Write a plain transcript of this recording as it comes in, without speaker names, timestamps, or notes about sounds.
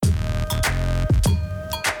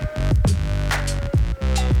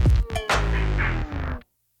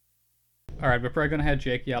All right, we're probably gonna have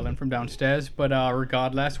Jake yelling from downstairs, but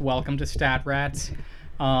regardless, welcome to Stat Rats,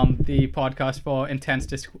 the podcast for intense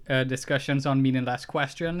discussions on meaningless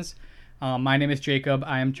questions. My name is Jacob.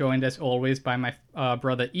 I am joined as always by my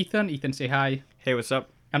brother Ethan. Ethan, say hi. Hey, what's up?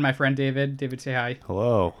 And my friend David. David, say hi.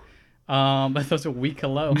 Hello. That was a weak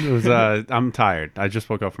hello. It was, I'm tired. I just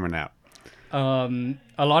woke up from a nap.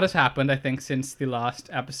 A lot has happened, I think, since the last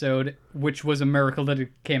episode, which was a miracle that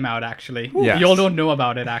it came out, actually. Yes. Y'all don't know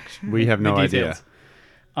about it, actually. We have no idea.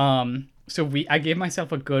 So I gave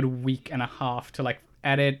myself a good week and a half to, like,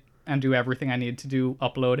 edit and do everything I needed to do,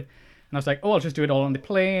 upload. And I was like, oh, I'll just do it all on the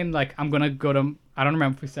plane. Like, I'm going to go to... I don't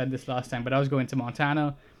remember if we said this last time, but I was going to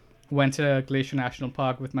Montana. Went to Glacier National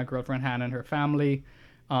Park with my girlfriend Hannah and her family.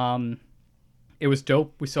 It was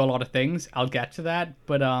dope. We saw a lot of things. I'll get to that.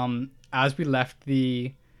 But as we left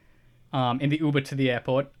in the Uber to the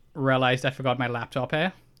airport, realized I forgot my laptop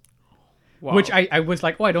here. Wow. Which I was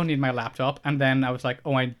like, oh, I don't need my laptop. And then I was like,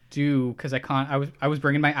 oh, I do, because I can't. I was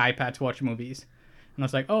bringing my iPad to watch movies. And I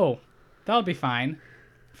was like, oh, that'll be fine.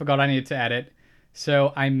 Forgot I needed to edit.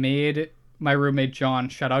 So I made my roommate John,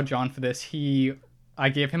 shout out John for this. I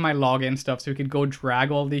gave him my login stuff so he could go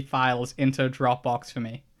drag all the files into Dropbox for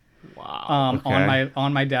me. Wow. Okay.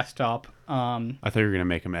 On my desktop. I thought you were going to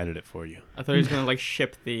make him edit it for you. I thought he was gonna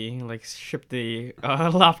ship the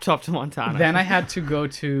laptop to Montana. Then I had to go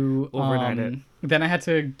to Overnight it. Then I had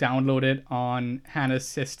to download it on Hannah's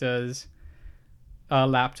sister's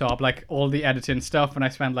laptop, like all the editing stuff. And I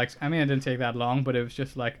spent it didn't take that long, but it was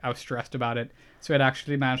just like I was stressed about it. So it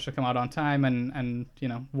actually managed to come out on time and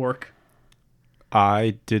work.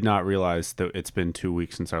 I did not realize that it's been 2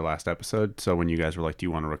 weeks since our last episode. So when you guys were like, do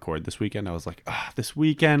you want to record this weekend? I was like, this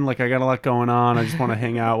weekend, I got a lot going on. I just want to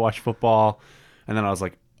hang out, watch football. And then I was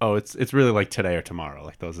like, oh, it's really like today or tomorrow.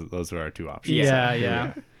 Like those are our two options.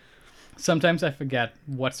 Yeah. Sometimes I forget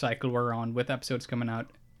what cycle we're on with episodes coming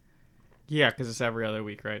out. Yeah, because it's every other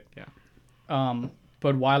week, right? Yeah.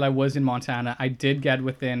 But while I was in Montana, I did get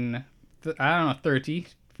within, 30,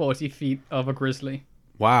 40 feet of a grizzly.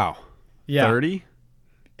 Wow. Yeah. 30?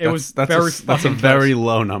 That's a very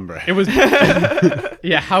low number. It was,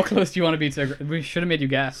 yeah. How close do you want to be to? We should have made you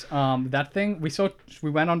guess. That thing we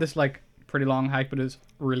went on this pretty long hike, but it was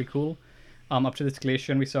really cool. Up to this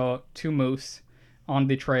glacier, and we saw 2 moose on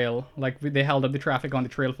the trail. They held up the traffic on the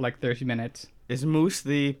trail for 30 minutes. Is moose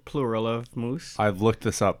the plural of moose? I've looked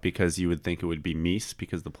this up because you would think it would be meese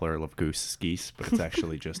because the plural of goose is geese, but it's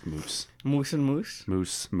actually just moose. Moose and moose?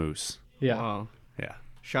 Moose. Yeah. Wow. Yeah.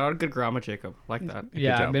 Shout out good grammar, Jacob. Like that.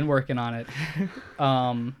 Yeah, I've been working on it.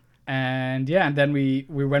 And then when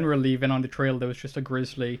we were leaving on the trail, there was just a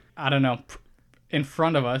grizzly, I don't know, in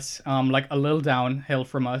front of us, a little downhill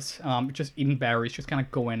from us, just eating berries, just kind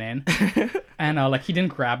of going in. And he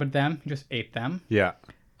didn't grab at them, he just ate them. Yeah.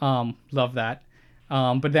 Love that.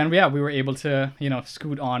 But then, we were able to,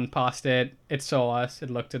 scoot on past it. It saw us,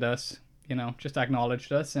 it looked at us, just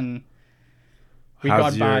acknowledged us, and we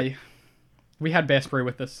got by. We had bear spray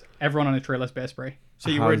with us. Everyone on the trail has bear spray.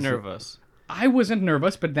 So you were nervous? I wasn't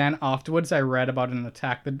nervous, but then afterwards I read about an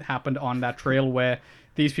attack that happened on that trail where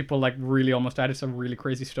these people really almost died. It's a really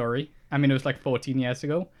crazy story. I mean, it was 14 years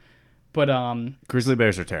ago. But grizzly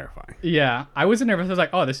bears are terrifying. Yeah, I wasn't nervous. I was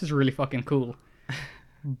like, oh, this is really fucking cool.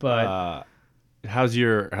 But how's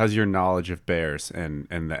your knowledge of bears and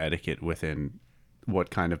the etiquette within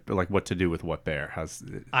what kind of what to do with what bear?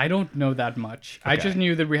 I don't know that much. Okay. I just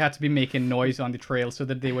knew that we had to be making noise on the trail so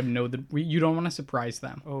that they would know that you don't want to surprise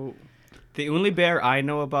them. Oh, the only bear I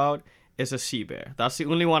know about is a sea bear. That's the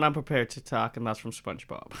only one I'm prepared to attack, and that's from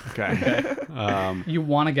SpongeBob. Okay. You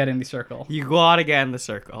want to get in the circle. You gotta get in the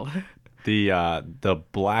circle. The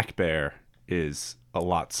black bear is a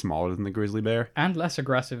lot smaller than the grizzly bear and less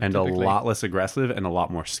aggressive, and typically. a lot less aggressive and a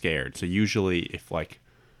lot more scared. So usually, if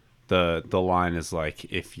the line is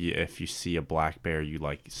if you see a black bear, you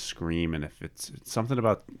scream, and if it's something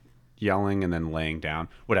about yelling and then laying down,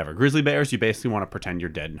 whatever. Grizzly bears, you basically want to pretend you're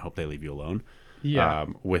dead and hope they leave you alone. Yeah.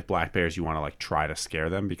 With black bears, you want to try to scare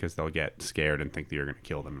them because they'll get scared and think that you're going to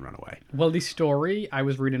kill them and run away. Well, the story I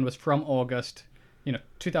was reading was from August,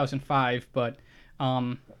 2005, but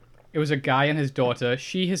it was a guy and his daughter.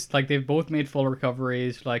 They've both made full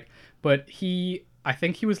recoveries, but I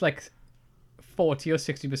think he was 40 or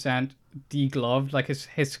 60% degloved,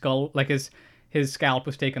 his skull, his scalp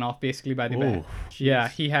was taken off basically by the bear. Ooh, yeah,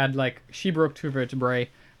 he had she broke 2 vertebrae,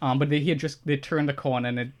 but they turned the corner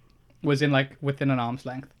and it was in within an arm's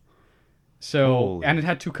length. So Holy. And it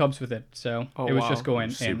had 2 cubs with it, so it was just going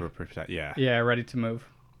super in. protect. Yeah. Yeah, ready to move.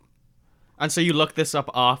 And so you looked this up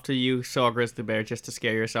after you saw a grizzly bear just to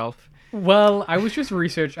scare yourself? Well, I was just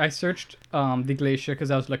I searched the glacier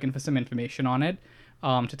because I was looking for some information on it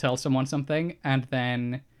to tell someone something, and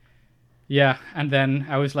then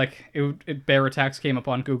I was like, bear attacks came up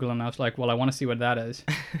on Google, and I was like, well, I want to see what that is.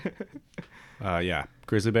 Yeah,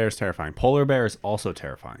 grizzly bear is terrifying. Polar bear is also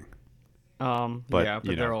terrifying. But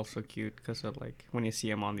you they're know. also cute because of like when you see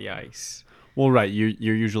them on the ice. Well, right,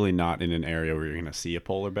 you're usually not in an area where you're going to see a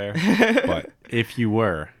polar bear, but if you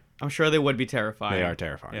were, I'm sure they would be terrifying. they are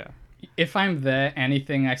terrifying. Yeah. If I'm there,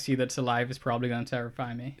 anything I see that's alive is probably going to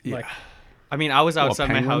terrify me. Yeah. Like I mean, I was Well, outside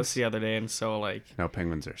my penguins? house the other day, and so like, No,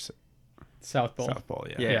 penguins are South Pole South Pole.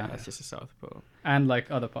 yeah, Yeah. that's just a South Pole. and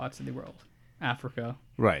like other parts of the world, Africa,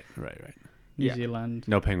 Right. New Yeah. Zealand.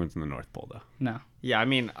 No penguins in the North Pole though. No. Yeah, I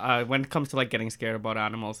mean, when it comes to like getting scared about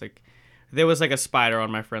animals, like there was like a spider on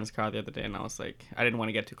my friend's car the other day, and I was like, I didn't want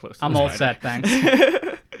to get too close to I'm the all spider. set, thanks.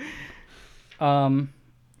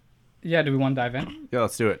 Yeah, do we want to dive in? Yeah,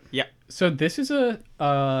 let's do it. So this is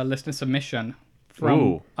a listener submission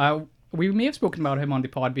from. Ooh. We may have spoken about him on the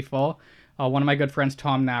pod before. One of my good friends,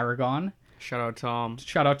 Tom Narragon. Shout out Tom.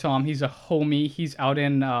 Shout out Tom. He's a homie. He's out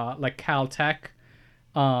in like Caltech.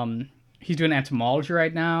 He's doing entomology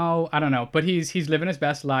right now. I don't know, but he's living his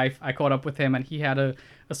best life. I caught up with him, and he had a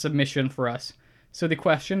submission for us. So the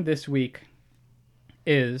question this week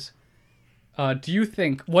is, do you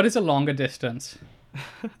think what is a longer distance?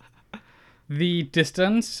 The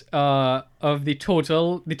distance of the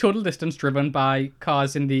total distance driven by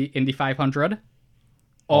cars in the Indy 500,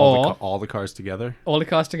 or All the cars together. all the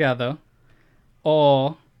cars together,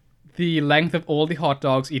 or the length of all the hot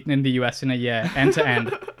dogs eaten in the US in a year, end to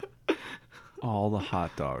end. All the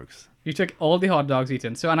hot dogs. You took all the hot dogs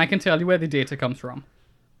eaten. So, and I can tell you where the data comes from.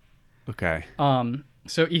 Okay.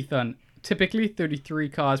 So Ethan, typically 33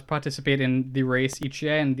 cars participate in the race each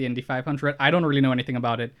year in the Indy 500. I don't really know anything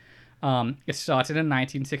about it. It started in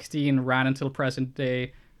 1916, ran until present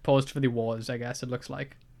day, paused for the wars, I guess it looks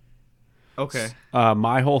like. Okay.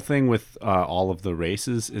 My whole thing with all of the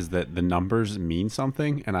races is that the numbers mean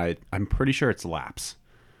something, and I'm pretty sure it's laps.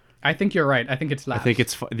 I think you're right. I think it's laps. I think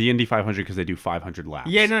it's the Indy 500 because they do 500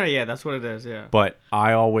 laps. Yeah, no, yeah, that's what it is. Yeah. But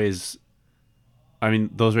those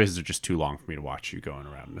races are just too long for me to watch you going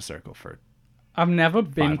around in a circle for. I've never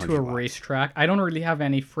been to a 500 laps. racetrack. I don't really have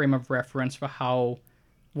any frame of reference for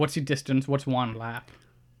what's the distance, what's one lap.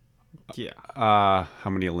 Yeah. How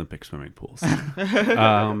many Olympic swimming pools?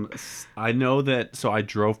 I know that. So I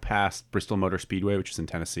drove past Bristol Motor Speedway, which is in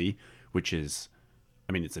Tennessee, which is,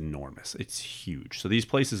 it's enormous. It's huge. So these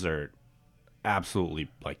places are absolutely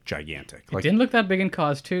like gigantic. It didn't look that big in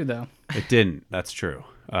Cars 2, though. It didn't. That's true.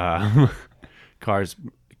 Cars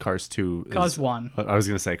 2. Cars 1. I was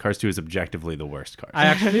gonna say Cars 2 is objectively the worst Cars. I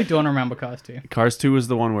actually don't remember Cars 2. Cars 2 is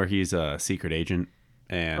the one where he's a secret agent.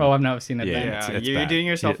 And Oh, I've never seen it Yeah, then. Yeah, it's you're bad. doing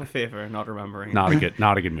yourself Yeah. a favor not remembering. not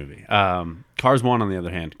a good movie. Cars 1, on the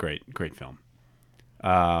other hand, great film.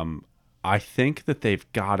 I think that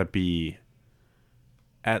they've got to be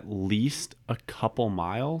at least a couple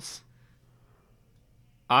miles.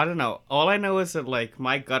 I don't know. All I know is that like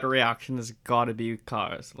my gut reaction has got to be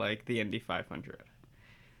cars, like the Indy 500.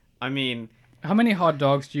 I mean, How many hot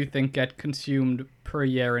dogs do you think get consumed per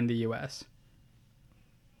year in the US?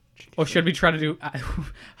 Or should we try to do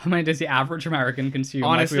how many does the average American consume? like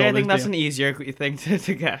we honestly, I think always that's do? an easier thing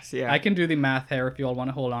to guess. Yeah. I can do the math here if you all want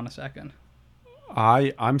to hold on a second.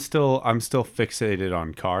 I'm still fixated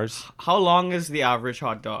on cars. How long is the average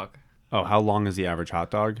hot dog? Oh, how long is the average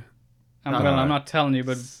hot dog? I'm not telling you,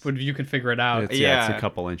 but you can figure it out. It's Yeah. a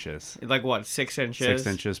couple inches. Like what, 6 inches? 6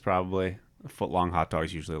 inches probably. A foot long hot dog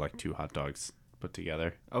is usually like 2 hot dogs put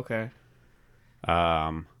together. Okay.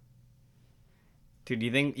 Dude, do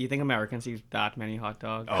you think Americans eat that many hot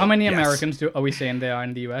dogs? Oh, How many yes. Americans are we saying there are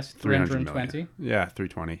in the US? 300 320? million. Yeah,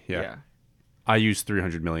 320. Yeah. I use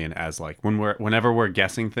 300 million as like whenever we're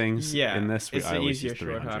guessing things Yeah. in this, it's I an always easier use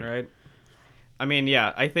 300. shorthand, right? I mean,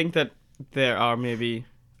 yeah, I think that there are maybe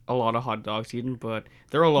a lot of hot dogs eaten, but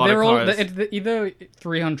there are a lot They're of all cars. it's either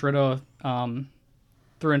 300 or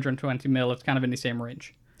 320 mil. It's kind of in the same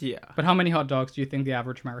range. Yeah. But how many hot dogs do you think the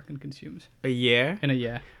average American consumes A year? in a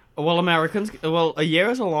year? Well, a year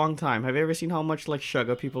is a long time. Have you ever seen how much like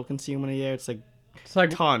sugar people consume in a year? It's like It's like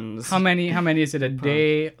tons. how many is it a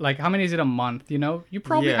day? Like how many is it a month? You know, you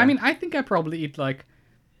probably. Yeah. I mean, I think I probably eat like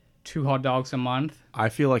 2 hot dogs a month. I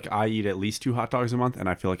feel like I eat at least 2 hot dogs a month, and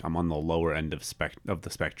I feel like I'm on the lower end of the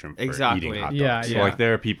spectrum for Exactly. eating hot dogs. Yeah, So yeah. like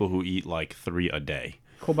there are people who eat like 3 a day.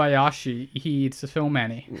 Kobayashi, he eats so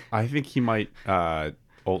many. I think he might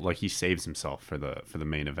like he saves himself for the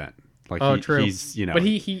main event. Like Oh, true. He's But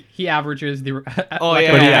he averages the. Oh, like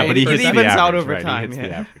yeah, but an yeah, average but he it hits person. the evens out average, over right? time, He hits the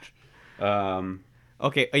yeah. average.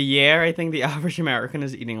 Okay, a year, I think the average American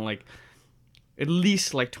is eating like at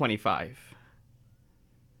least like 25.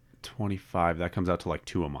 25. That comes out to like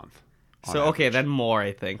 2 a month. on So, okay, average. then more,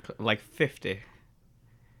 I think. Like 50.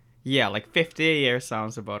 Yeah, like 50 a year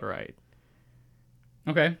sounds about right.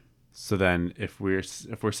 Okay. So then, if we're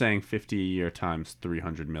saying 50 a year times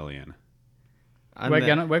 300 million, And We're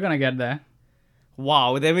then- gonna get there.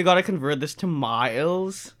 Wow, then we gotta convert this to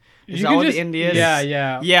miles? Is You that can what just- the Indian Yeah,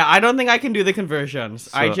 yeah. Yeah, I don't think I can do the conversions.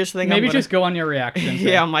 I So- just think Maybe I'm gonna... just go on your reactions.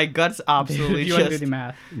 Yeah, my gut's absolutely if you want to do just... the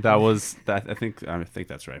math. that was that. I think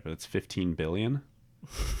that's right, but it's 15 billion.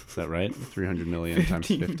 Is that right? 300 million times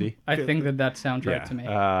 50. I think that sounds right Yeah. to me.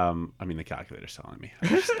 I mean, the calculator's telling me.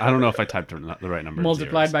 I don't know if I typed the right number. of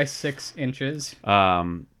Multiplied zeros. by 6 inches.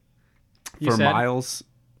 For You said? miles,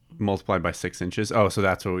 multiplied by 6 inches. Oh, so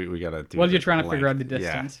that's what we gotta do. Well, the you're trying to figure out the length.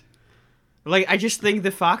 Yeah. distance. Like, I just think the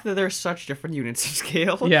fact that there's such different units of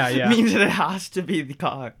scale Yeah, yeah. means that it has to be the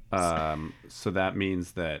car. So that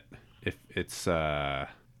means that if it's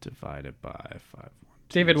divided by 5.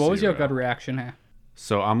 David, what was your gut reaction here?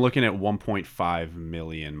 So I'm looking at 1.5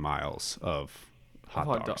 million miles of hot,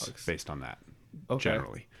 Hot dogs, dogs. based on that. Okay.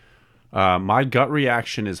 Generally, my gut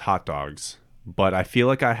reaction is hot dogs, but I feel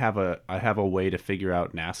like I have a way to figure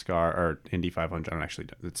out NASCAR or Indy 500. I don't actually.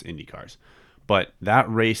 It's Indy cars, but that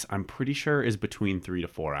race I'm pretty sure is between 3 to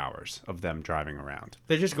 4 hours of them driving around.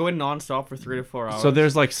 They're just going nonstop for 3 to 4 hours. So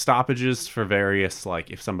there's like stoppages for various, like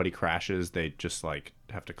if somebody crashes, they just like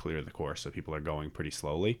have to clear the course, so people are going pretty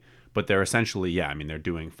slowly. But they're essentially, yeah, I mean, they're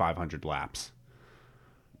doing 500 laps.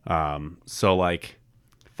 So like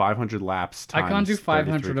 500 laps times I can't do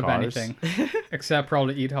 500 33 of cars. anything except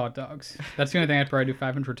probably eat hot dogs. That's the only thing I'd probably do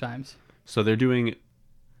 500 times. So they're doing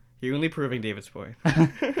You're only proving David's point.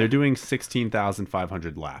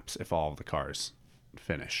 16,500 laps if all of the cars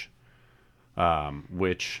finish.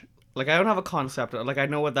 Which, Like, I don't have a concept. Like, I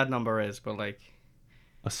know what that number is, but like...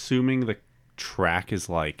 assuming the track is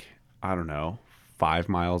like, I don't know, 5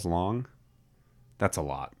 miles long, that's a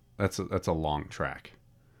lot. That's a long track.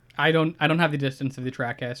 I don't have the distance of the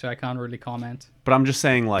track here, so I can't really comment. But I'm just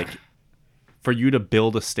saying, like, for you to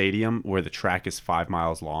build a stadium where the track is 5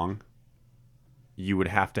 miles long, you would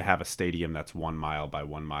have to have a stadium that's 1 mile by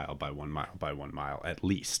 1 mile by 1 mile by 1 mile at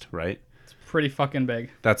least, right? It's pretty fucking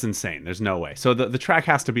big. That's insane. There's no way. So the track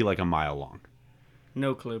has to be like a mile long.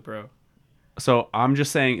 No clue, bro. So I'm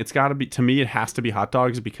just saying it's got to be, to me, it has to be hot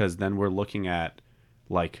dogs, because then we're looking at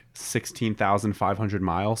like 16,500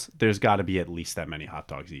 miles. There's got to be at least that many hot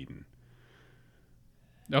dogs eaten.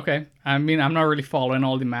 Okay. I mean, I'm not really following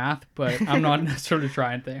all the math, but I'm not necessarily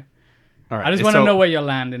trying to. All right. I just want to know where you're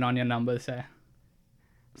landing on your numbers here.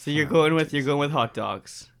 So you're going with hot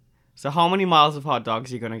dogs. So how many miles of hot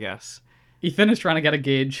dogs are you gonna guess? Ethan is trying to get a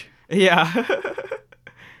gauge. Yeah.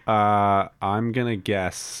 I'm going to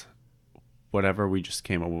guess whatever we just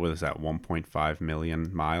came up with is at 1.5 million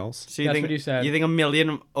miles. So you That's think what you said. You think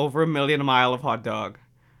over a million a mile of hot dog?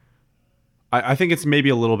 I think it's maybe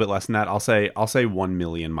a little bit less than that. I'll say 1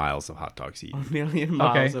 million miles of hot dogs eaten. A million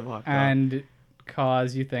miles Okay. of hot dog. And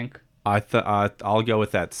cause you think. I'll go with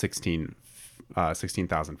that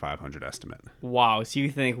 16,500 estimate. Wow. So you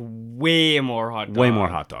think way more hot dogs? Way more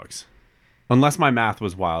hot dogs. Unless my math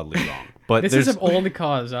was wildly wrong. But This there's is of all the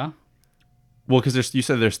cars, huh? well, because you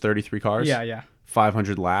said there's 33 cars. Yeah, yeah.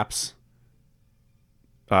 500 laps.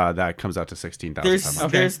 That comes out to 16,500.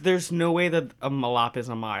 Okay. There's no way that a lap is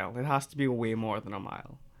a mile. It has to be way more than a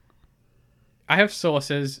mile. I have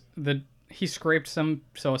sources that he scraped some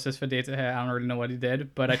sources for data here. I don't really know what he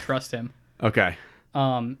did, but I trust him. Okay.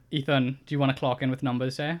 Ethan, do you want to clock in with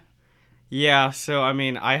numbers here? Yeah, so I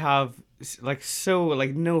mean, I have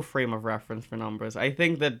no frame of reference for numbers. I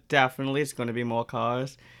think that definitely it's going to be more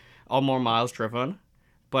cars or more miles driven.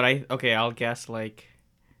 But I'll guess like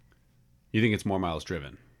You think it's more miles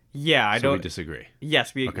driven? yeah, I So we don't disagree.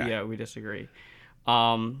 Yes, we Okay. we disagree.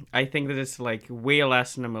 I think that it's like way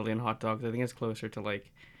less than a million hot dogs. I think it's closer to like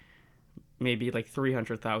maybe like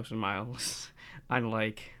 300,000 miles and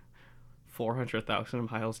like 400,000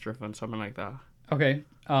 miles driven, something like that. Okay.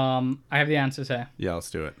 I have the answers here. Yeah, let's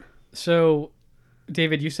do it. So,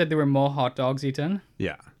 David, you said there were more hot dogs eaten.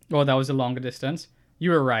 Yeah. Well, that was a longer distance.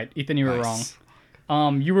 You were right. Ethan, you were Nice.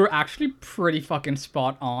 wrong. You were actually pretty fucking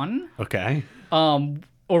spot on. Okay.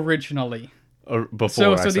 Originally. Before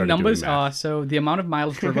So I the started numbers doing math. are, so the amount of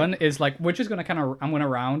miles driven is like, which is going to I'm going to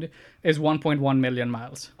round, is 1.1 million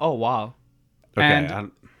miles. Oh wow. Okay.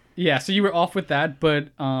 and- Yeah, so you were off with that, but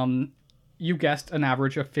you guessed an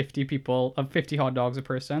average of 50 hot dogs a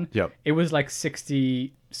person. Yep. It was like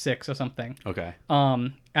 66 or something. Okay.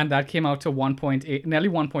 And that came out to 1.8, nearly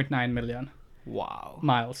 1.9 million. Wow.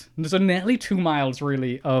 miles. So nearly 2 miles,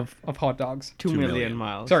 really, of hot dogs. 2 million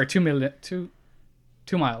miles. Sorry, 2 million. 2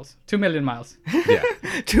 miles. 2 million miles. Yeah.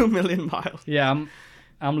 2 million miles. Yeah,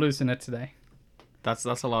 I'm losing it today. That's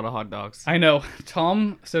a lot of hot dogs. I know.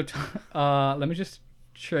 Tom, let me just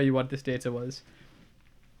show you what this data was.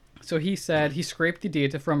 So he said he scraped the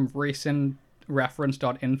data from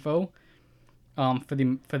racingreference.info for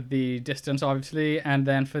the distance, obviously, and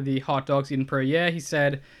then for the hot dogs eaten per year, he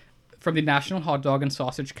said from the National Hot Dog and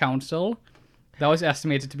Sausage Council, that was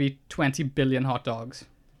estimated to be 20 billion hot dogs.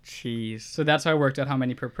 Jeez. So that's how I worked out how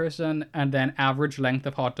many per person, and then average length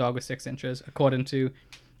of hot dog was 6 inches, according to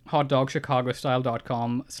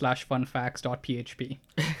hotdogchicagostyle.com/funfacts.php.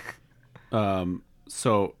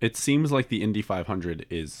 So it seems like the Indy 500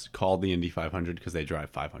 is called the Indy 500 because they drive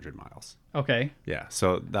 500 miles. Okay. Yeah,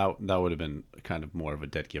 so that would have been kind of more of a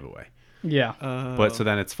dead giveaway. Yeah. But so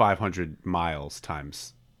then it's 500 miles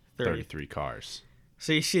times 33 cars.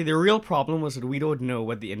 So you see, the real problem was that we don't know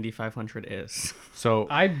what the Indy 500 is. So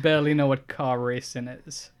I barely know what car racing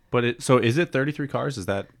is. but is it 33 cars? Is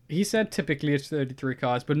that He said typically it's 33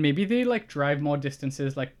 cars, but maybe they like drive more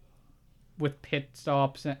distances, like with pit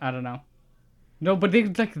stops. I don't know. No, but they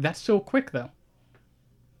like that's so quick though.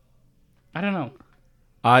 I don't know.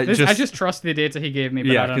 I just trust the data he gave me.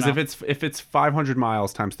 But yeah, I don't because know. if it's 500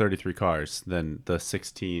 miles times 33 cars, then the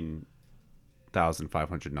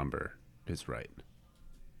 16,500 number is right.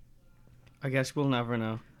 I guess we'll never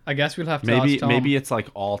know. I guess we'll have to ask Tom. Maybe it's like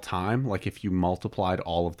all time, like if you multiplied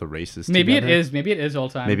all of the races. Maybe together. Maybe it is all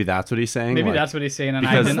time. Maybe that's what he's saying. Maybe like, that's what he's saying, and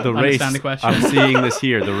I because didn't the race. understand the question. I'm seeing this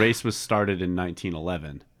here. The race was started in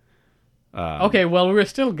 1911. Okay, well we're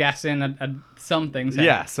still guessing at some things.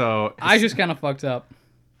 Yeah, so I just kind of fucked up.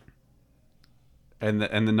 and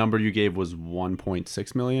the number you gave was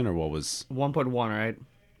 1.6 million, or what was 1.1, right?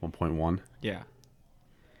 1.1? Yeah.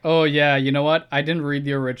 Oh yeah, you know what? I didn't read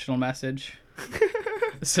the original message.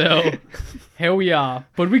 So here we are.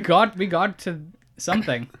 But we got to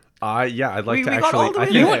something. Yeah, I'd like We to got all actually. the I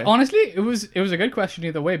way You know think what? Honestly, it was a good question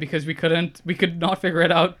either way because we could not figure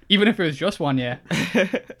it out even if it was just 1 year.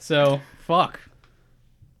 So fuck.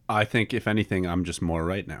 I think if anything, I'm just more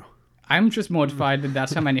right now. I'm just mortified that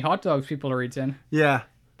that's how many hot dogs people are eating. Yeah,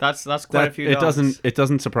 That's quite a few dogs. it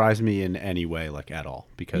doesn't surprise me in any way, like at all,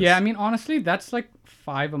 because Yeah, I mean honestly, that's like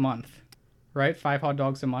 5 a month, right? 5 hot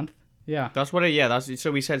dogs a month. Yeah, That's what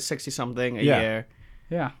so we said 60 something a Yeah. year.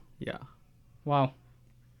 yeah. Yeah. Wow.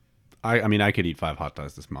 I mean I could eat 5 hot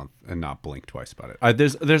dogs this month and not blink twice about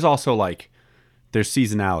it. There's also like there's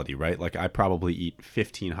seasonality, right? Like I probably eat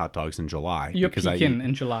 15 hot dogs in July You're because I peaking eat,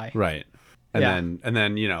 in July. right, and Yeah.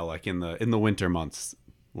 then you know like in the winter months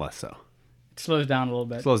less so. It slows down a little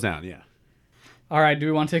bit. Slows down, yeah. All right, do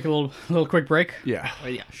we want to take a little quick break? Yeah.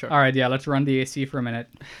 Yeah, sure. All right, yeah, let's run the AC for a minute.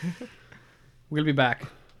 We'll be back.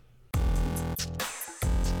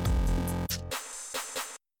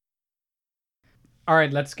 All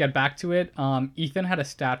right, let's get back to it. Ethan had a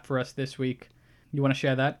stat for us this week. You want to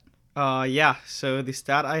share that? Yeah, so the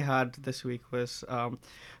stat I had this week was,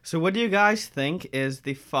 so what do you guys think is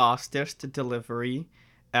the fastest delivery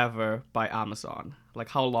ever by Amazon? Like,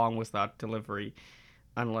 how long was that delivery?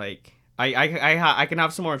 And, like, I can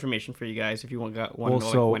have some more information for you guys if you want to know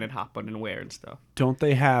like, when it happened and where and stuff. Don't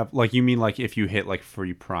they have like you mean like if you hit like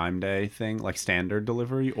free Prime Day thing, like standard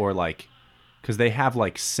delivery, or like because they have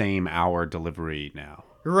like same hour delivery now.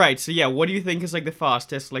 Right, so yeah, what do you think is, like, the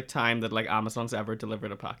fastest, like, time that, like, Amazon's ever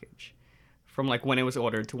delivered a package? From, like, when it was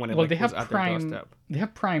ordered to when it, Well, like, they was have at their Prime. doorstep. They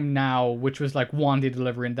have Prime Now, which was like 1-day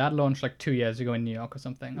delivery, and that launched like 2 years ago in New York or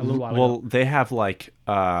something. A little while ago. Well, they have like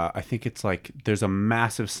I think it's like there's a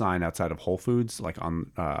massive sign outside of Whole Foods like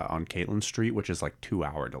on Caitlin Street, which is like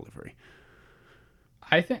 2-hour delivery.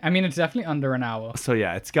 I mean, it's definitely under an hour. So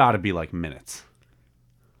yeah, it's got to be like minutes.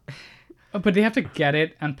 But they have to get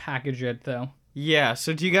it and package it though. Yeah,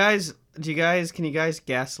 so can you guys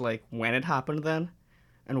guess, like, when it happened then?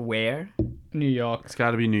 And where? New York. It's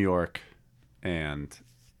got to be New York, and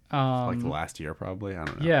like the Um, last year probably. I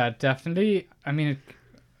don't know. yeah, definitely. I mean, it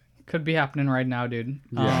could be happening right now, dude.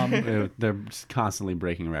 They're just constantly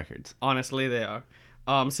breaking records. Honestly, they are.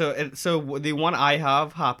 So the one I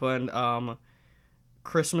have happened,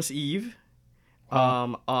 Christmas Eve,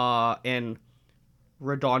 in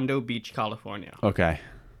Redondo Beach, California. Okay,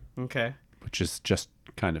 Okay. which is just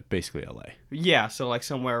kind of basically LA. Yeah, so like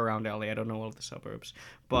somewhere around LA. I don't know all of the suburbs,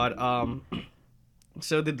 but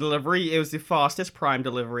so the delivery, it was the fastest Prime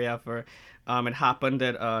delivery ever. It happened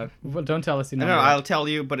at Well, don't tell us the no, number. I'll tell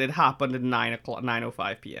you, but it happened at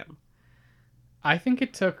 9:05 p.m. I think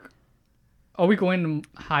it took. Are we going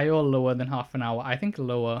higher or lower than half an hour? I think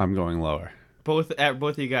lower. I'm going lower. Both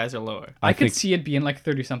of you guys are lower. I could think- see it being like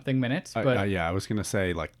 30 something minutes, but yeah, I was gonna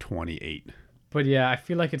say like 28. but yeah, I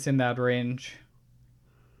feel like it's in that range.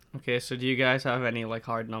 Okay, so do you guys have any like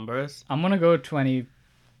hard numbers? I'm gonna go 20.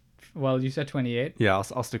 Well, you said 28. Yeah,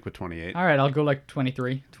 I'll stick with 28. All right, I'll go like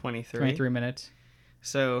 23. 23. 23 minutes.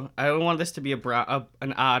 So I don't want this to be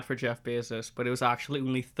an ad for Jeff Bezos, but it was actually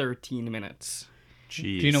only 13 minutes.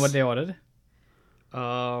 Jeez. Do you know what they ordered?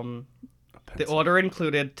 The order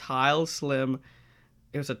included Tile Slim.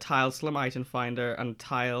 It was a Tile Slim item finder and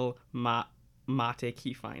Tile Mate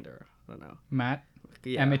key finder. I don't know. Matt?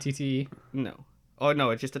 Yeah. M-A-T-T-E. No. Oh no,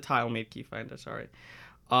 it's just a Tile Mate key finder. Sorry.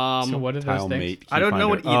 So what are those Tile things? mate. I don't know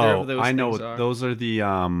what key either finder. of those I know things are. those are the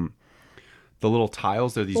little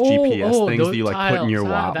tiles. They're these Oh, GPS things those that you like put in your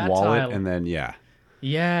tiles. That wallet, tile. and then yeah,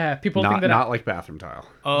 Yeah, people think not that. not like bathroom tile,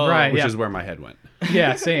 Oh, Right. which yeah. is where my head went.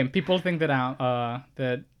 Yeah, same. People think that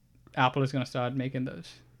that Apple is gonna start making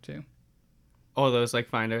those too. Oh, those like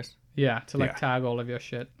finders. Yeah, to like Yeah. tag all of your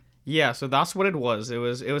shit. Yeah, so that's what it was.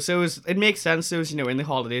 It makes sense. It was in the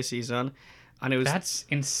holiday season, and it was That's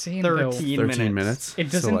insane, though. 13 13 minutes. minutes. It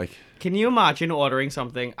So doesn't- like Can you imagine ordering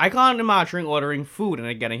something? I can't imagine ordering food and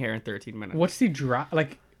it getting here in 13 minutes. What's the drive?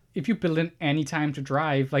 Like, if you build in any time to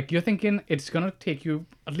drive, like you're thinking it's gonna take you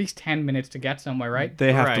at least 10 minutes to get somewhere, right?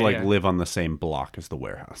 they have Right, to like yeah. live on the same block as the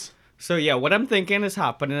warehouse. So yeah, what I'm thinking is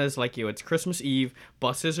happening is like it's Christmas Eve,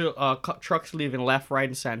 buses are trucks leaving left, right,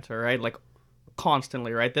 and center, right? Like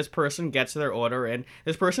constantly, right? This person gets their order in.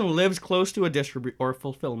 This person lives close to a or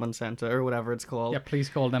fulfillment center or whatever it's called. Yeah, please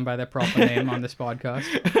call them by their proper name on this podcast.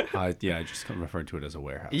 Yeah, I just referred to it as a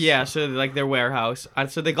warehouse. Yeah, so like their warehouse, and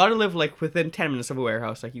so they got to live like within 10 minutes of a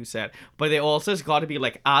warehouse, like you said. But they also got to be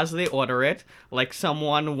like as they order it, like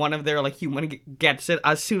one of their like human gets it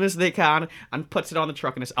as soon as they can and puts it on the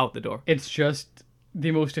truck and it's out the door. It's just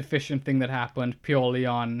the most efficient thing that happened purely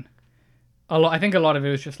on. I think a lot of it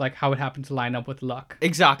was just like how it happened to line up with luck.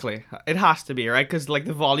 Exactly, it has to be right because like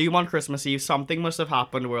the volume on Christmas Eve, something must have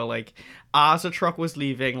happened where like as the truck was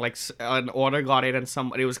leaving, like an order got in and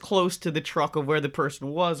somebody was close to the truck of where the person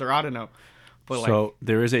was, or I don't know. But like, So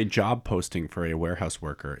there is a job posting for a warehouse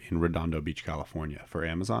worker in Redondo Beach, California for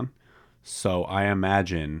Amazon. So I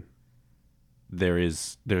imagine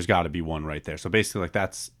there's got to be one right there. So basically like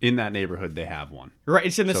that's in that neighborhood they have one. right,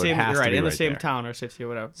 it's in the so it same has to right be in the right same there. town or city or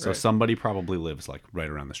whatever. So right. somebody probably lives like right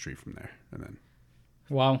around the street from there. And then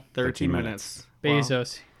Wow, 13 13 minutes. Wow.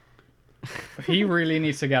 Bezos. He really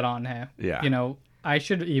needs to get on here. Yeah. You know, I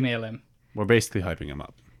should email him. we're basically hyping him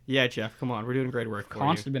up. Yeah, Jeff, come on, we're doing great work for you.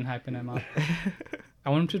 Constantly been hyping him up. I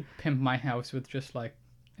want him to pimp my house with just like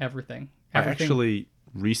everything. I Everything. actually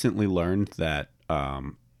recently learned that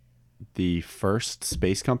the first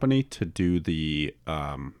space company to do the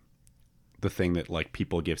thing that like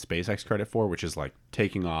people give SpaceX credit for, which is like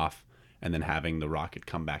taking off and then having the rocket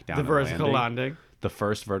come back down. The and vertical landing. The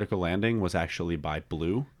first vertical landing was actually by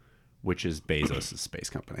Blue, which is Bezos' space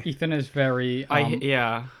company. Ethan is very.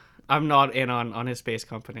 Yeah, I'm not in on his space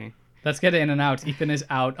company. Let's get in and out. Ethan is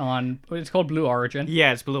out on. It's called Blue Origin.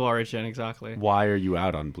 Yeah, it's Blue Origin, exactly. Why are you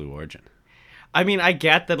out on Blue Origin? I mean, I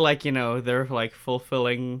get that, like, you know, they're, like,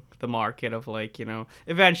 fulfilling the market of, like, you know,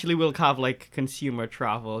 eventually we'll have, like, consumer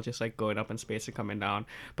travel, just, like, going up in space and coming down.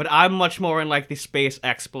 But I'm much more in, like, the space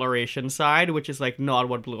exploration side, which is, like, not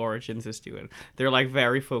what Blue Origins is doing. They're, like,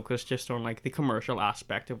 very focused just on, like, the commercial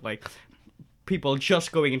aspect of, like, people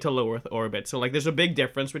just going into low Earth orbit. So, like, there's a big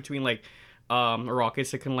difference between, like,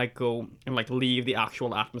 rockets that can like go and like leave the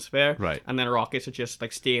actual atmosphere, Right. and then rockets that just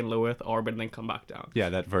like stay in low Earth orbit and then come back down. Yeah,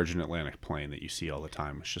 that Virgin Atlantic plane that you see all the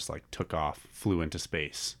time was just like took off, flew into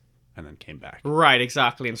space, and then came back. Right,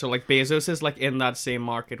 exactly. And so like Bezos is like in that same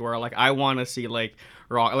market where like I want to see like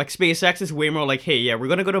like SpaceX is way more like, hey, yeah, we're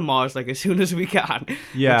gonna go to Mars like as soon as we can.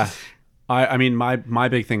 Yeah. I mean, my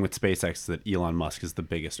big thing with SpaceX is that Elon Musk is the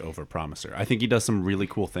biggest overpromiser. I think he does some really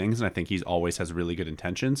cool things, and I think he's always has really good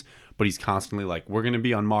intentions, but he's constantly like, we're going to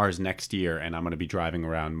be on Mars next year, and I'm going to be driving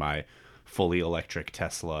around my fully electric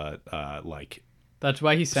Tesla, like... That's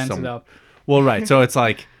why he sends it up. Well, right. So it's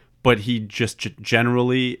like, but he just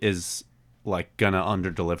generally is like going to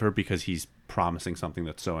underdeliver because he's promising something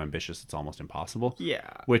that's so ambitious it's almost impossible. Yeah.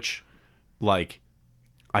 Which, like...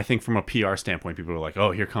 I think from a PR standpoint, people are like,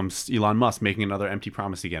 oh, here comes Elon Musk making another empty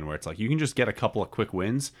promise again, where it's like, you can just get a couple of quick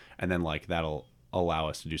wins, and then like that'll allow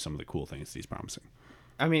us to do some of the cool things he's promising.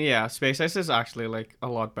 I mean, yeah, SpaceX is actually like a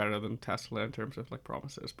lot better than Tesla in terms of like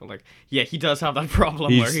promises, but like, yeah, he does have that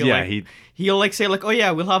problem where he'll like say like, oh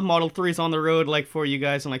yeah, we'll have Model 3s on the road like for you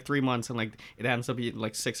guys in like 3 months, and like it ends up being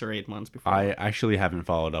like 6 or 8 months before. I actually haven't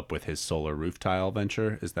followed up with his solar roof tile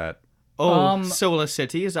venture. Is that Solar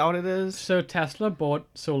City, is that what it is? So Tesla bought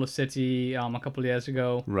Solar City a couple of years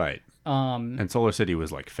ago. Right. And Solar City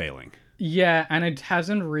was like failing. Yeah, and it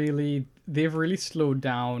hasn't really. They've really slowed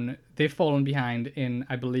down. They've fallen behind in,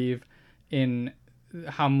 I believe, in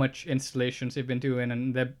how much installations they've been doing,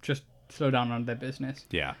 and they've just slowed down on their business.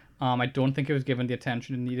 Yeah. I don't think it was given the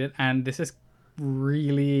attention it needed, and this is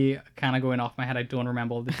really kind of going off my head. I don't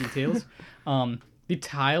remember all the details. The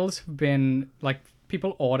tiles have been like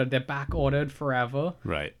people ordered; they're back ordered forever.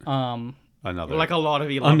 Right. Another Like a lot of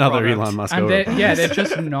Elon Elon products. Musk. And over. they're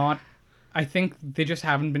just not. I think they just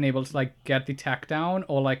haven't been able to like get the tech down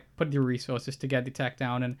or like put the resources to get the tech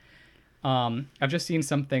down. And I've just seen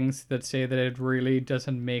some things that say that it really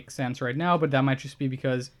doesn't make sense right now, but that might just be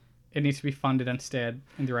because it needs to be funded instead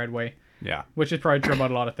in the right way, Yeah. which is probably true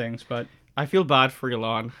about a lot of things. But I feel bad for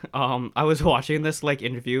Elon. I was watching this like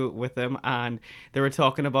interview with him, and they were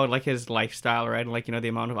talking about like his lifestyle, right? And like, you know, the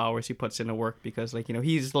amount of hours he puts into work, because like, you know,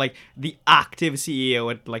 he's like the active CEO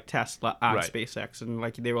at like Tesla and Right. SpaceX, and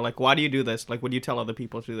like they were like, why do you do this? Like, would you tell other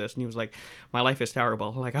people to do this? And he was like, my life is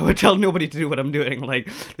terrible. Like, I would tell nobody to do what I'm doing. Like,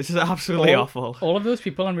 this is absolutely awful. all of those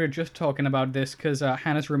people, and we were just talking about this because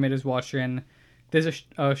Hannah's roommate is watching. There's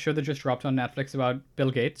a show that just dropped on Netflix about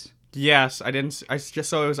Bill Gates. Yes, I didn't. I just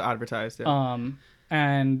saw it was advertised. Yeah.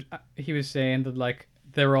 And he was saying that like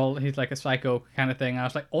he's like a psycho kind of thing. I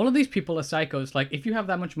was like, all of these people are psychos. Like, if you have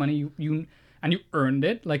that much money, you earned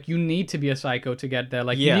it. Like, you need to be a psycho to get there.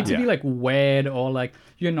 Like, you Yeah. need to be Yeah. like weird, or like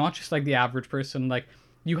you're not just like the average person. Like,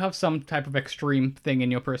 you have some type of extreme thing in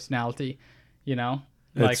your personality. You know,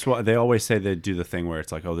 like It's what they always say. They do the thing where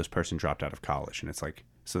it's like, oh, this person dropped out of college, and it's like,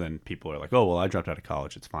 so then people are like, oh, well, I dropped out of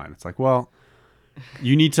college, it's fine. It's like, well,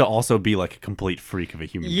 you need to also be like a complete freak of a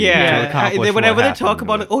human being to Yeah, accomplish whenever what they talk happened.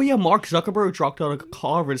 about it, oh yeah, Mark Zuckerberg dropped out of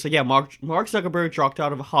Harvard. It's like, yeah, Mark Zuckerberg dropped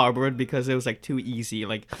out of Harvard because it was like too easy.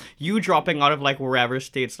 Like, you dropping out of like wherever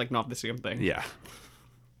state's like not the same thing. Yeah.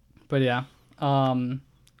 but yeah.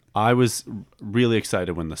 I was really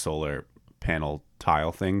excited when the solar panel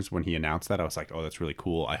tile things, when he announced that. I was like, oh, that's really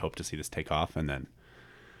cool. I hope to see this take off. And then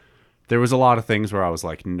there was a lot of things where I was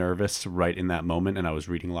like nervous right in that moment, and I was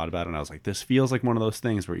reading a lot about it, and I was like, this feels like one of those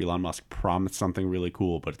things where Elon Musk promised something really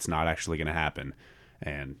cool, but it's not actually going to happen.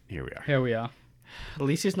 And here we are. Here we are. At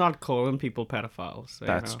least he's not calling people pedophiles. So,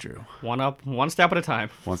 That's you know, true. one step at a time.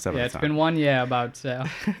 One step Yeah, at a it's time. been 1 year about,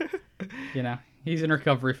 you know, he's in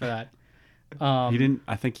recovery for that. He didn't.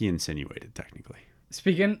 I think he insinuated technically.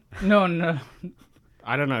 Speaking, no,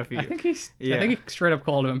 I don't know if he. I think he Yeah. straight up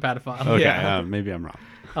called him a pedophile. Okay, Yeah. maybe I'm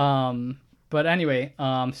wrong. But anyway,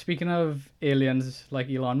 speaking of aliens like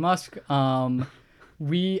Elon Musk, I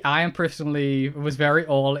am personally was very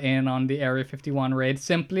all in on the Area 51 raid,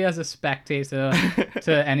 simply as a spectator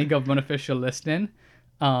to any government official listening.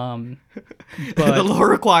 the But law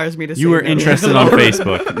requires me to. You say were no. interested on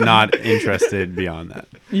Facebook, not interested beyond that.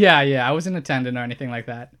 yeah, I wasn't attending or anything like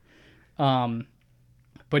that.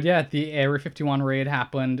 But yeah, the Area 51 raid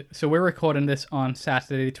happened. So we're recording this on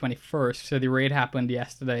Saturday the 21st. So the raid happened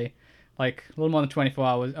yesterday, like a little more than 24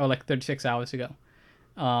 hours, or like 36 hours ago.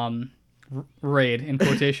 Raid in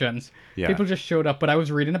quotations. Yeah. People just showed up. But I was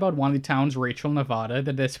reading about one of the towns, Rachel, Nevada,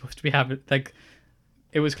 that they're supposed to be having, like,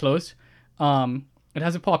 it was closed. It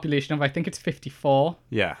has a population of, I think it's 54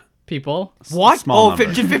 Yeah. people. What? Small Oh,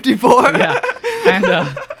 number. 54.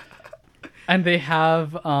 Yeah. And they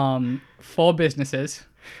have 4 businesses.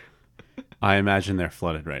 I imagine they're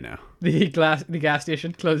flooded right now. The gas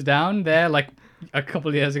station closed down there like a couple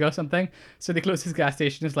of years ago or something. So the closest gas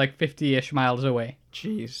station is like 50-ish miles away.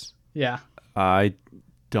 Jeez. Yeah. I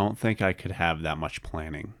don't think I could have that much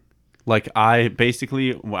planning. Like, I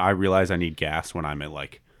realize I need gas when I'm at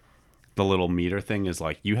like the little meter thing is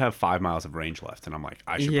like, you have 5 miles of range left, and I'm like,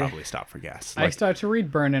 I should Yeah. probably stop for gas. I Like, started to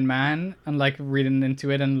read Burning Man and like reading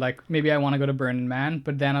into it, and like maybe I want to go to Burning Man,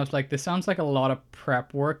 but then I was like, this sounds like a lot of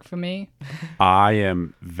prep work for me. I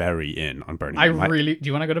am very in on Burning Man. Do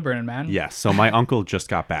you want to go to Burning Man? Yes. So my uncle just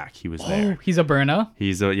got back. He was Oh, there. he's a burner. He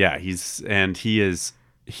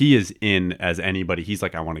is in as anybody. He's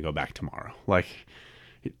like, I want to go back tomorrow. Like,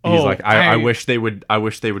 he's Oh, like, I wish they would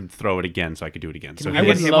throw it again so I could do it again. So we I get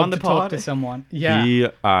would him love on the to talk pod? to someone.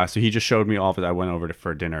 Yeah. So he just showed me all of it. I went over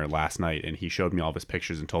for dinner last night, and he showed me all of his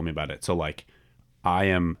pictures and told me about it. So like, I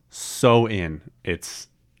am so in. It's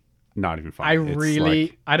not even funny.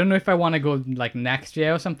 I don't know if I want to go like next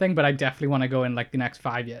year or something, but I definitely want to go in like the next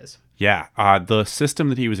 5 years. Yeah. The system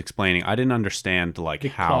that he was explaining, I didn't understand like The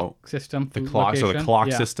how clock system. the clock. So the location. clock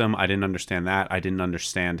Yeah. system, I didn't understand that. I didn't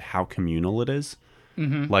understand how communal it is.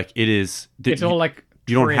 Mm-hmm. Like it is. It's all like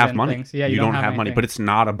you don't trade have and money. things. Yeah, you don't have anything. money, but it's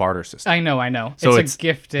not a barter system. I know. So It's a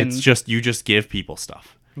gift, and it's just you just give people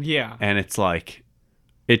stuff. Yeah. and it's like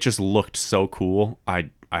it just looked so cool. I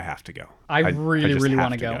have to go. I really, just really have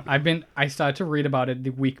want to go. I started to read about it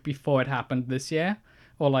the week before it happened this year,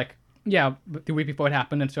 or like, yeah, the week before it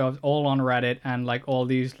happened, and so I was all on Reddit and like all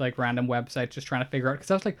these like random websites just trying to figure out,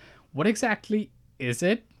 because I was like, what exactly is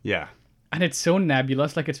it? Yeah. And it's so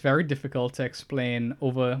nebulous, like it's very difficult to explain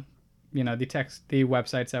over, the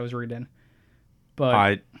websites I was reading.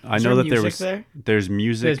 But I Is know there that there music was there? there's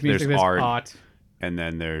music, there's there's art, and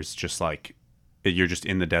then there's just like you're just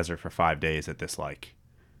in the desert for 5 days at this like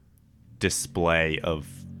display of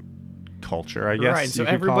culture, I guess. Right. So you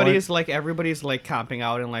could call everybody's like camping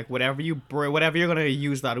out, and like whatever you're gonna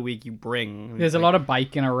use that week, you bring. There's a lot of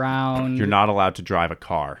biking around. You're not allowed to drive a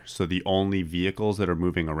car, so the only vehicles that are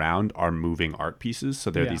moving around are moving art pieces.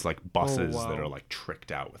 So they're Yeah. these like buses wow. that are like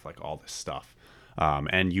tricked out with like all this stuff,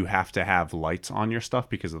 and you have to have lights on your stuff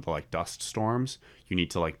because of the like dust storms. You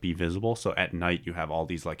need to like be visible. So at night you have all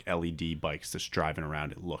these like LED bikes just driving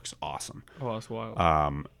around. It looks awesome. Oh, that's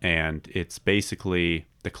wild. And it's basically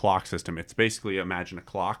the clock system. It's basically, imagine a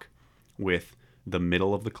clock with the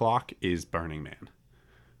middle of the clock is Burning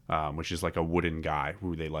Man, which is like a wooden guy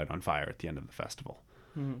who they light on fire at the end of the festival.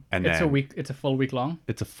 And It's then it's a full week long.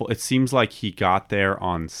 it seems like he got there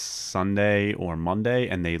on Sunday or Monday,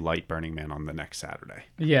 and they light Burning Man on the next Saturday.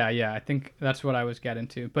 Yeah, I think that's what I was getting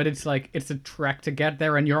to. But it's like it's a trek to get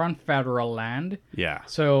there, and you're on federal land. Yeah.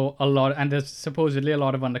 So there's supposedly a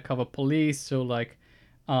lot of undercover police. So like,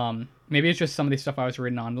 maybe it's just some of the stuff I was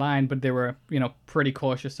reading online, but they were pretty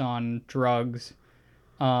cautious on drugs,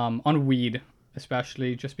 on weed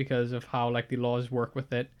especially, just because of how like the laws work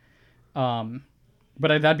with it.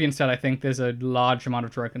 But that being said, I think there's a large amount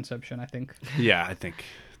of drug consumption. I think Yeah, I think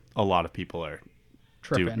a lot of people are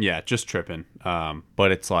tripping. just tripping.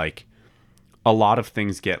 But it's like a lot of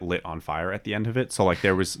things get lit on fire at the end of it. So like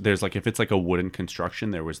there's like, if it's like a wooden construction,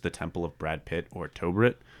 there was the Temple of Brad Pitt or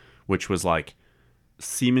Tobrit, which was like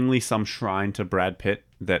seemingly some shrine to Brad Pitt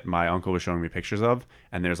that my uncle was showing me pictures of.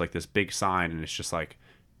 And there's like this big sign, and it's just like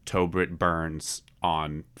Tobrit burns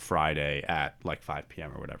on Friday at like 5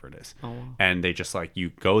 p.m. or whatever it is. Oh, wow. And they just like,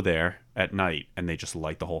 you go there at night and they just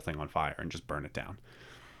light the whole thing on fire and just burn it down.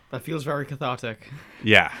 That feels very cathartic.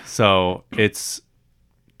 Yeah, so it's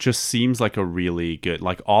just seems like a really good,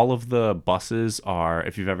 like all of the buses are,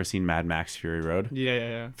 if you've ever seen Mad Max Fury Road,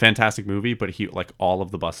 Yeah. fantastic movie, but like all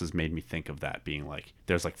of the buses made me think of that, being like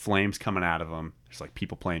there's like flames coming out of them, there's like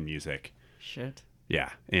people playing music. Shit. Yeah,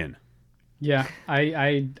 Yeah,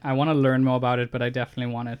 I want to learn more about it, but I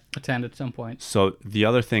definitely want to attend at some point. So the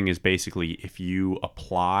other thing is basically if you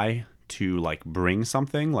apply to like bring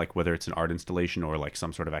something, like whether it's an art installation or like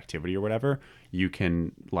some sort of activity or whatever, you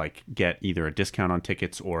can like get either a discount on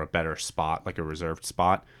tickets or a better spot, like a reserved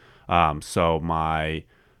spot. So my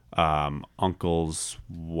uncle's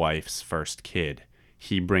wife's first kid,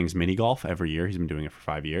 he brings mini golf every year. He's been doing it for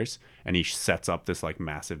 5 years, and he sets up this like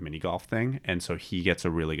massive mini golf thing, and so he gets a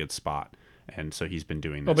really good spot. And so he's been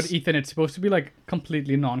doing this. Oh, but Ethan, it's supposed to be like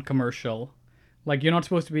completely non-commercial. Like you're not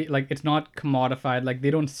supposed to be like, it's not commodified. Like they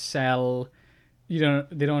don't sell, they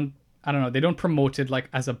don't promote it like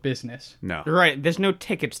as a business. No. Right. There's no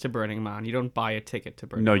tickets to Burning Man. You don't buy a ticket to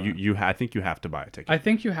Burning No, Man. I think you have to buy a ticket. I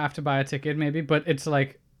think you have to buy a ticket maybe, but it's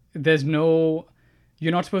like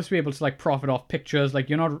you're not supposed to be able to like profit off pictures. Like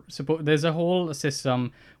you're not supposed. There's a whole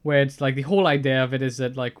system where it's like the whole idea of it is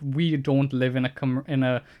that like we don't live in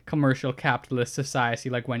a commercial capitalist society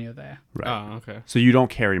like when you're there. Right. Oh, okay. So you don't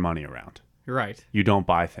carry money around. Right. You don't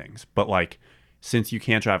buy things. But like, since you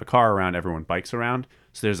can't drive a car around, everyone bikes around.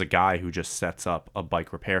 So there's a guy who just sets up a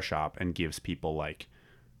bike repair shop and gives people like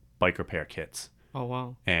bike repair kits. Oh,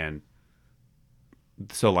 wow. And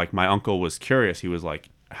so like my uncle was curious. He was like,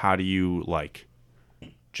 how do you like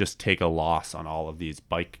just take a loss on all of these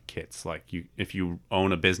bike kits? Like if you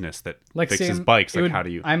own a business that Like fixes bikes, like how do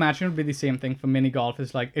you? I imagine it would be the same thing for mini golf.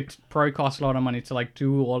 It's like it probably costs a lot of money to like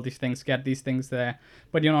do all these things, get these things there,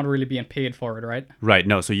 but you're not really being paid for it, right? Right.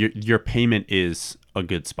 No. So your payment is a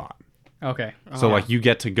good spot. Okay. So like you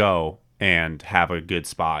get to go and have a good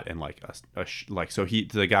spot, and like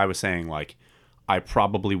the guy was saying like, I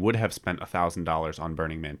probably would have spent $1,000 on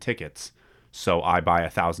Burning Man tickets, so I buy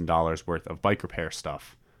 $1,000 worth of bike repair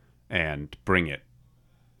stuff and bring it,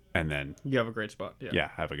 and then You have a great spot. Yeah.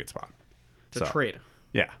 have a good spot. It's a trade.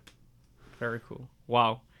 Yeah. Very cool.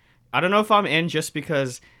 Wow. I don't know if I'm in just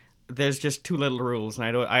because there's just too little rules, and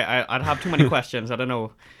I'd have too many questions. I don't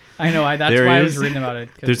know. I know. That's There why I is- was reading about it.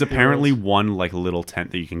 'cause There's of the apparently rules. one like little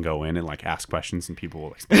tent that you can go in and like ask questions, and people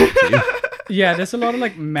will explain it to you. Yeah, there's a lot of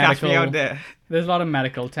like Catch me medical. out there. There's a lot of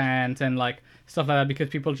medical tent and like stuff like that because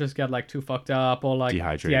people just get like too fucked up or like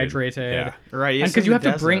dehydrated. Yeah. Right. And it's because in you the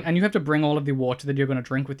have to bring desert. and you have to bring all of the water that you're going to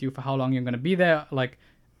drink with you for how long you're going to be there, like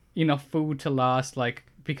enough food to last, like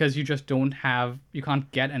because you just you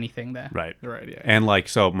can't get anything there. Right. Right. Yeah. And like,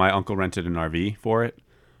 so my uncle rented an RV for it,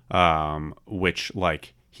 which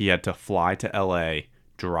like he had to fly to LA,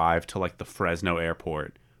 drive to like the Fresno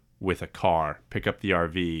airport with a car, pick up the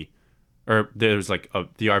RV, or there's like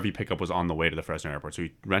the RV pickup was on the way to the Fresno airport. So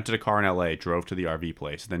he rented a car in LA, drove to the RV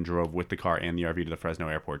place, then drove with the car and the RV to the Fresno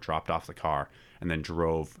airport, dropped off the car, and then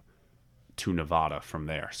drove to Nevada from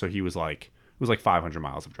there. So he was like, it was like 500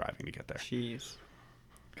 miles of driving to get there. Jeez.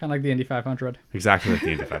 Kind of like the Indy 500. Exactly like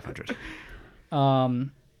the Indy 500.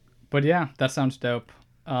 But yeah, that sounds dope.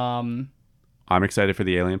 I'm excited for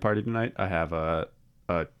the alien party tonight. I have a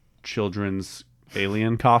children's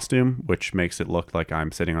alien costume, which makes it look like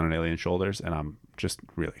I'm sitting on an alien's shoulders, and I'm just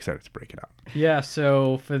really excited to break it out. Yeah,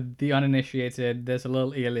 so for the uninitiated, there's a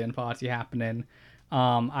little alien party happening.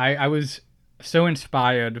 I was so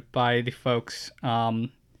inspired by the folks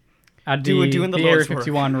at Doing the the Area Lord's work.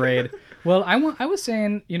 51 raid. Well, I was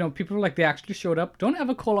saying, people were like, they actually showed up. Don't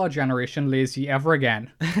ever call our generation lazy ever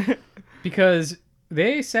again. Because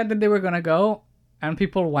they said that they were going to go, and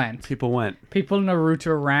people went. People went. People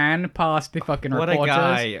Naruto ran past the fucking What a reporters.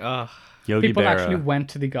 guy. Ugh. Yogi People Berra. actually went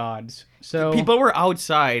to the guards. So People were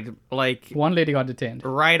outside, like one lady got detained.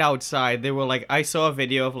 right outside. They were like, I saw a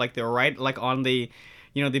video of like they were right like on the,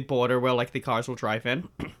 the border where like the cars will drive in,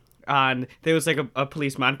 and there was like a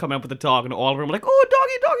policeman coming up with a dog, and all of them were like, oh, doggy.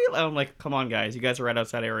 And I'm like, come on, guys, you guys are right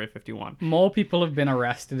outside Area 51. More people have been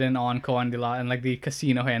arrested in Encore and like the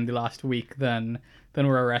casino here in the last week than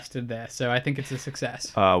were arrested there. So I think it's a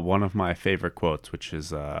success. One of my favorite quotes, which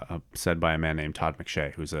is said by a man named Todd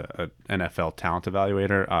McShay, who's a NFL talent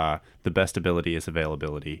evaluator. The best ability is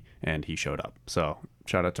availability, and he showed up. So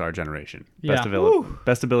shout out to our generation. Best, Yeah.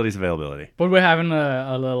 best ability is availability. But we're having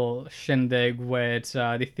a little shindig where it's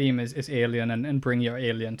the theme is alien and bring your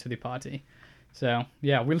alien to the party. So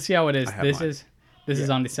yeah, we'll see how it is. I have This mine. is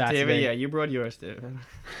on the Saturday. David, yeah, you brought yours, David.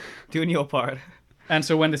 Doing your part. And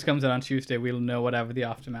so when this comes out on Tuesday, we'll know whatever the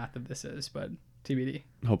aftermath of this is, but TBD.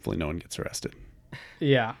 Hopefully no one gets arrested.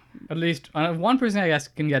 Yeah, at least one person I guess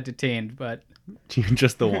can get detained, but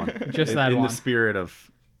Just the one. Just that in one. the spirit of...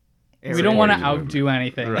 we don't want to Supporting the outdo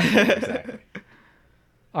anything. Right, exactly.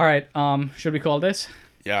 All right, should we call this?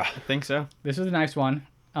 Yeah. I think so. This was a nice one.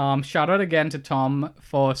 Shout out again to Tom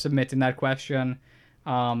for submitting that question.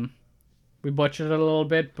 We butchered it a little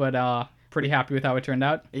bit, but pretty happy with how it turned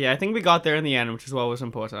out. Yeah, I think we got there in the end, which is what was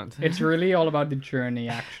important. It's really all about the journey,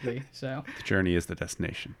 actually. So The journey is the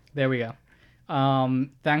destination. there we go.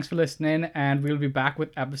 Thanks for listening, and we'll be back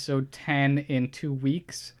with episode 10 in 2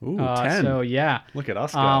 weeks. Ooh, 10. So yeah, Look at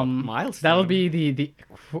us go. Milestone. that'll be the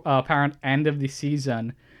apparent end of the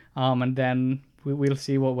season, and then we'll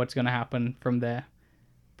see what's gonna happen from there.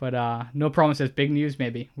 But no promises. Big news,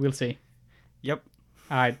 maybe. We'll see. Yep.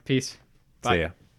 All right, peace. Bye. See ya.